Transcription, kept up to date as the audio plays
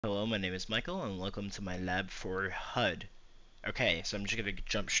Hello, my name is Michael, and welcome to my lab for HUD. Okay, so I'm just gonna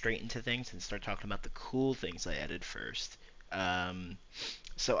jump straight into things and start talking about the cool things I added first. Um,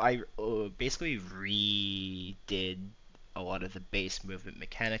 so I basically redid a lot of the base movement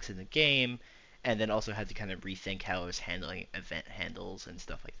mechanics in the game, and then also had to kind of rethink how I was handling event handles and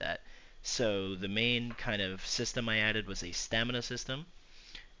stuff like that. So the main kind of system I added was a stamina system.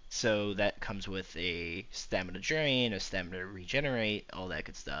 So that comes with a stamina drain, a stamina regenerate, all that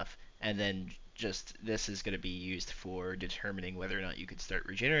good stuff. And then just this is going to be used for determining whether or not you could start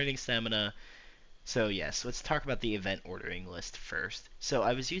regenerating stamina. So yes, let's talk about the event ordering list first. So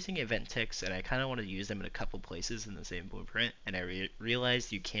I was using event ticks and I kind of want to use them in a couple places in the same blueprint, and I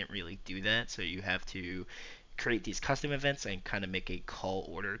realized you can't really do that, so you have to create these custom events and kind of make a call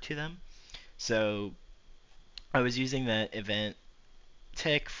order to them. So I was using that event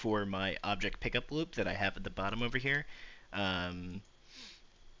tick for my object pickup loop that I have at the bottom over here. Um,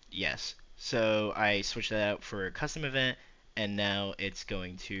 yes. So I switched that out for a custom event, and now it's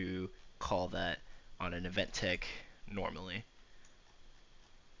going to call that on an event tick normally.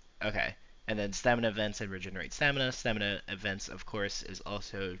 Okay. And then stamina events and regenerate stamina. Stamina events, of course, is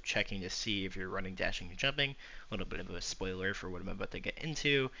also checking to see if you're running, dashing, and jumping. A little bit of a spoiler for what I'm about to get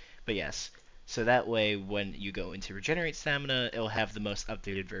into. But yes, so that way when you go into regenerate stamina, it'll have the most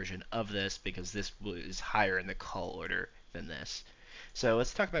updated version of this because this is higher in the call order than this. So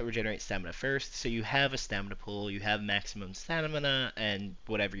let's talk about regenerate stamina first. So you have a stamina pool, you have maximum stamina, and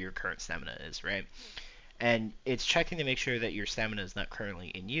whatever your current stamina is, right? And it's checking to make sure that your stamina is not currently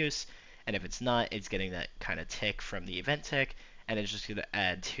in use. And if it's not, it's getting that kind of tick from the event tick, and it's just going to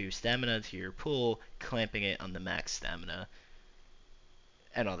add 2 stamina to your pool, clamping it on the max stamina,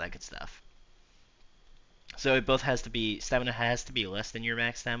 and all that good stuff. So it both has to be, stamina has to be less than your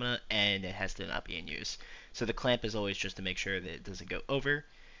max stamina, and it has to not be in use. So the clamp is always just to make sure that it doesn't go over.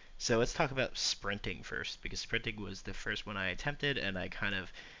 So let's talk about sprinting first, because sprinting was the first one I attempted, and I kind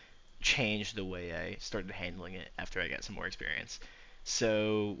of changed the way I started handling it after I got some more experience.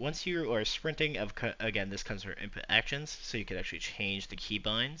 So once you are sprinting, again, this comes from input actions, so you can actually change the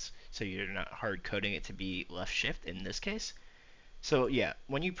keybinds, so you're not hard coding it to be left shift in this case. So yeah,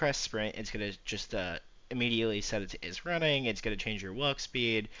 when you press sprint, it's gonna just immediately set it to is running. It's gonna change your walk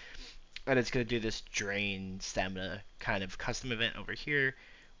speed, and it's gonna do this drain stamina kind of custom event over here,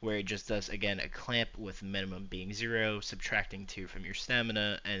 where it just does again a clamp with minimum being 0, subtracting 2 from your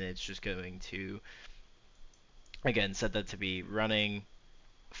stamina, and it's just going to again set that to be running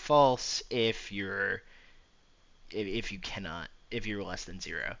false if you cannot if you're less than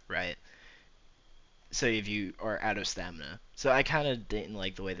 0, right? So if you are out of stamina. So I kind of didn't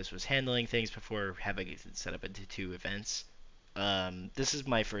like the way this was handling things before having it set up into 2 events. This is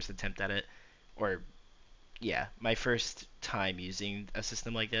my first attempt at it, or yeah, my first time using a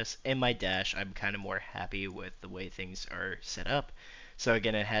system like this. In my dash, I'm kind of more happy with the way things are set up. So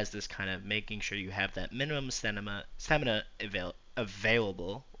again, it has this kind of making sure you have that minimum stamina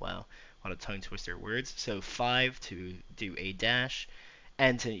available. Wow, a lot of tongue twister words. So 5 to do a dash,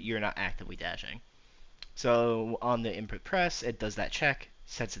 and you're not actively dashing. So on the input press, it does that check,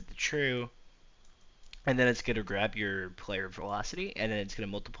 sets it to true, and then it's going to grab your player velocity, and then it's going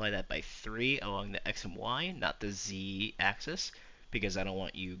to multiply that by 3 along the x and y, not the z axis, because I don't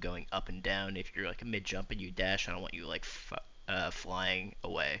want you going up and down. If you're like a mid jump and you dash, I don't want you like flying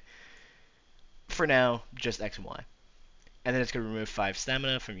away. For now, just x and y. And then it's going to remove 5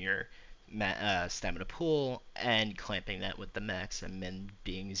 stamina from your stamina pool, and clamping that with the max and min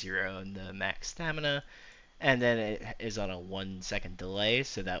being 0 and the max stamina. And then it is on a 1 second delay,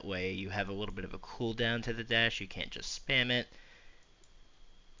 so that way you have a little bit of a cooldown to the dash. You can't just spam it.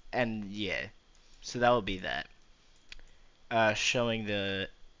 And yeah, so that will be that. Showing the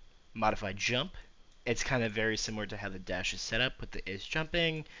modified jump. It's kind of very similar to how the dash is set up with the is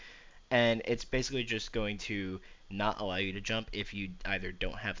jumping, and it's basically just going to not allow you to jump if you either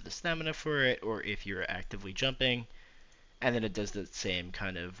don't have the stamina for it or if you're actively jumping. And then it does the same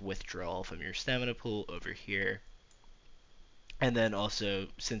kind of withdrawal from your stamina pool over here. And then also,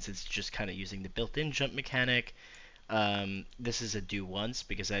 since it's just kind of using the built-in jump mechanic, this is a do once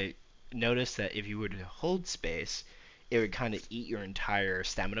because I noticed that if you were to hold space, it would kind of eat your entire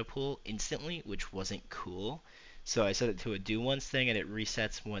stamina pool instantly, which wasn't cool. So I set it to a do once thing, and it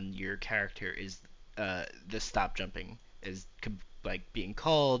resets when your character is the stop jumping is like being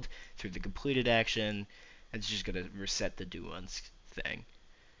called through the completed action. It's just gonna reset the do once thing.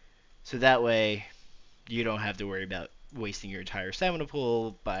 So that way you don't have to worry about wasting your entire stamina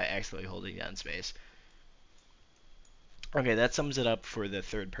pool by accidentally holding down space. Okay, that sums it up for the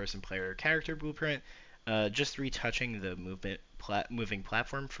third person player character blueprint. Just retouching the moving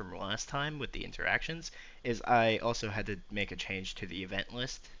platform from last time with the interactions is I also had to make a change to the event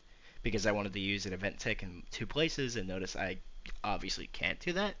list because I wanted to use an event tick in two places, and notice I obviously can't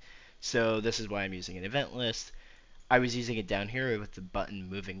do that. So this is why I'm using an event list. I was using it down here with the button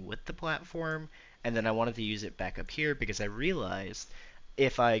moving with the platform, and then I wanted to use it back up here because I realized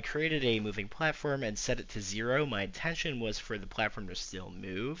if I created a moving platform and set it to 0, my intention was for the platform to still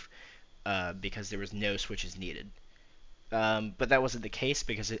move because there was no switches needed. But that wasn't the case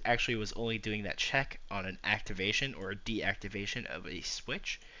because it actually was only doing that check on an activation or a deactivation of a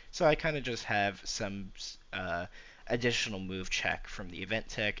switch. So I kind of just have some additional move check from the event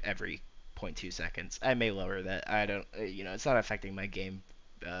tick every zero point 0.2 seconds. I may lower that. I don't, it's not affecting my game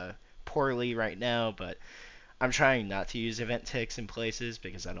uh, poorly right now, but I'm trying not to use event ticks in places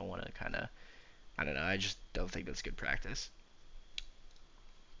because I don't want to kind of, I don't know, I just don't think that's good practice.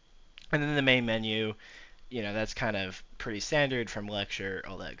 And then the main menu, that's kind of pretty standard from lecture,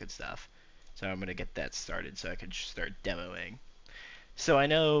 all that good stuff. So I'm going to get that started so I can start demoing. So I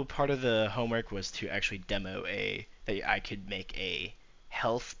know part of the homework was to actually demo that I could make a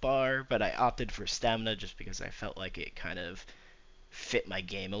health bar, but I opted for stamina just because I felt like it kind of fit my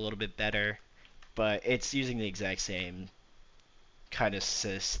game a little bit better. But it's using the exact same kind of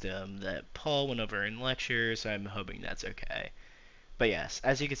system that Paul went over in lecture, so I'm hoping that's okay. But yes,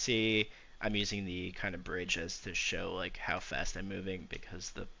 as you can see, I'm using the kind of bridge as to show like how fast I'm moving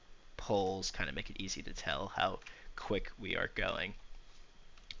because the poles kind of make it easy to tell how quick we are going.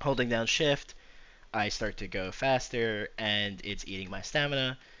 Holding down shift, I start to go faster and it's eating my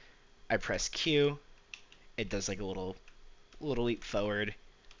stamina. I press Q, it does like a little leap forward.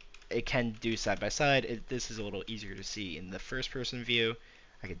 It can do side by side. This is a little easier to see in the first person view.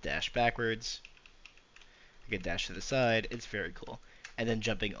 I could dash backwards. I could dash to the side. It's very cool. And then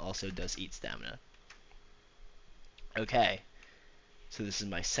jumping also does eat stamina. Okay, so this is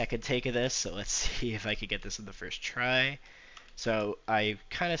my second take of this, so let's see if I can get this in the first try. So I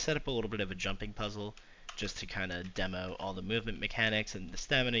kind of set up a little bit of a jumping puzzle just to kind of demo all the movement mechanics and the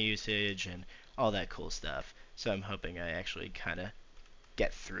stamina usage and all that cool stuff. So I'm hoping I actually kind of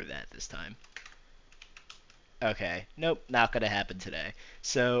get through that this time. Okay, nope, not gonna happen today.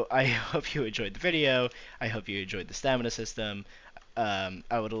 So I hope you enjoyed the video. I hope you enjoyed the stamina system.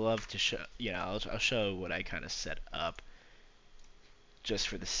 I would love to show, I'll show what I kind of set up just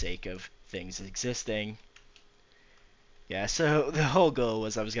for the sake of things existing. Yeah, so the whole goal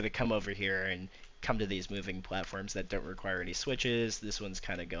was I was going to come over here and come to these moving platforms that don't require any switches. This one's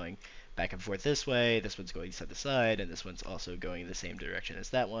kind of going back and forth this way, this one's going side to side, and this one's also going the same direction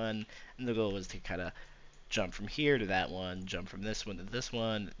as that one. And the goal was to kind of jump from here to that one, jump from this one to this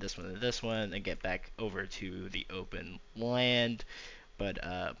one, this one to this one, and get back over to the open land. But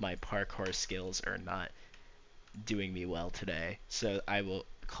my parkour skills are not doing me well today, so I will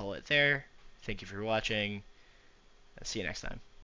call it there. Thank you for watching. See you next time.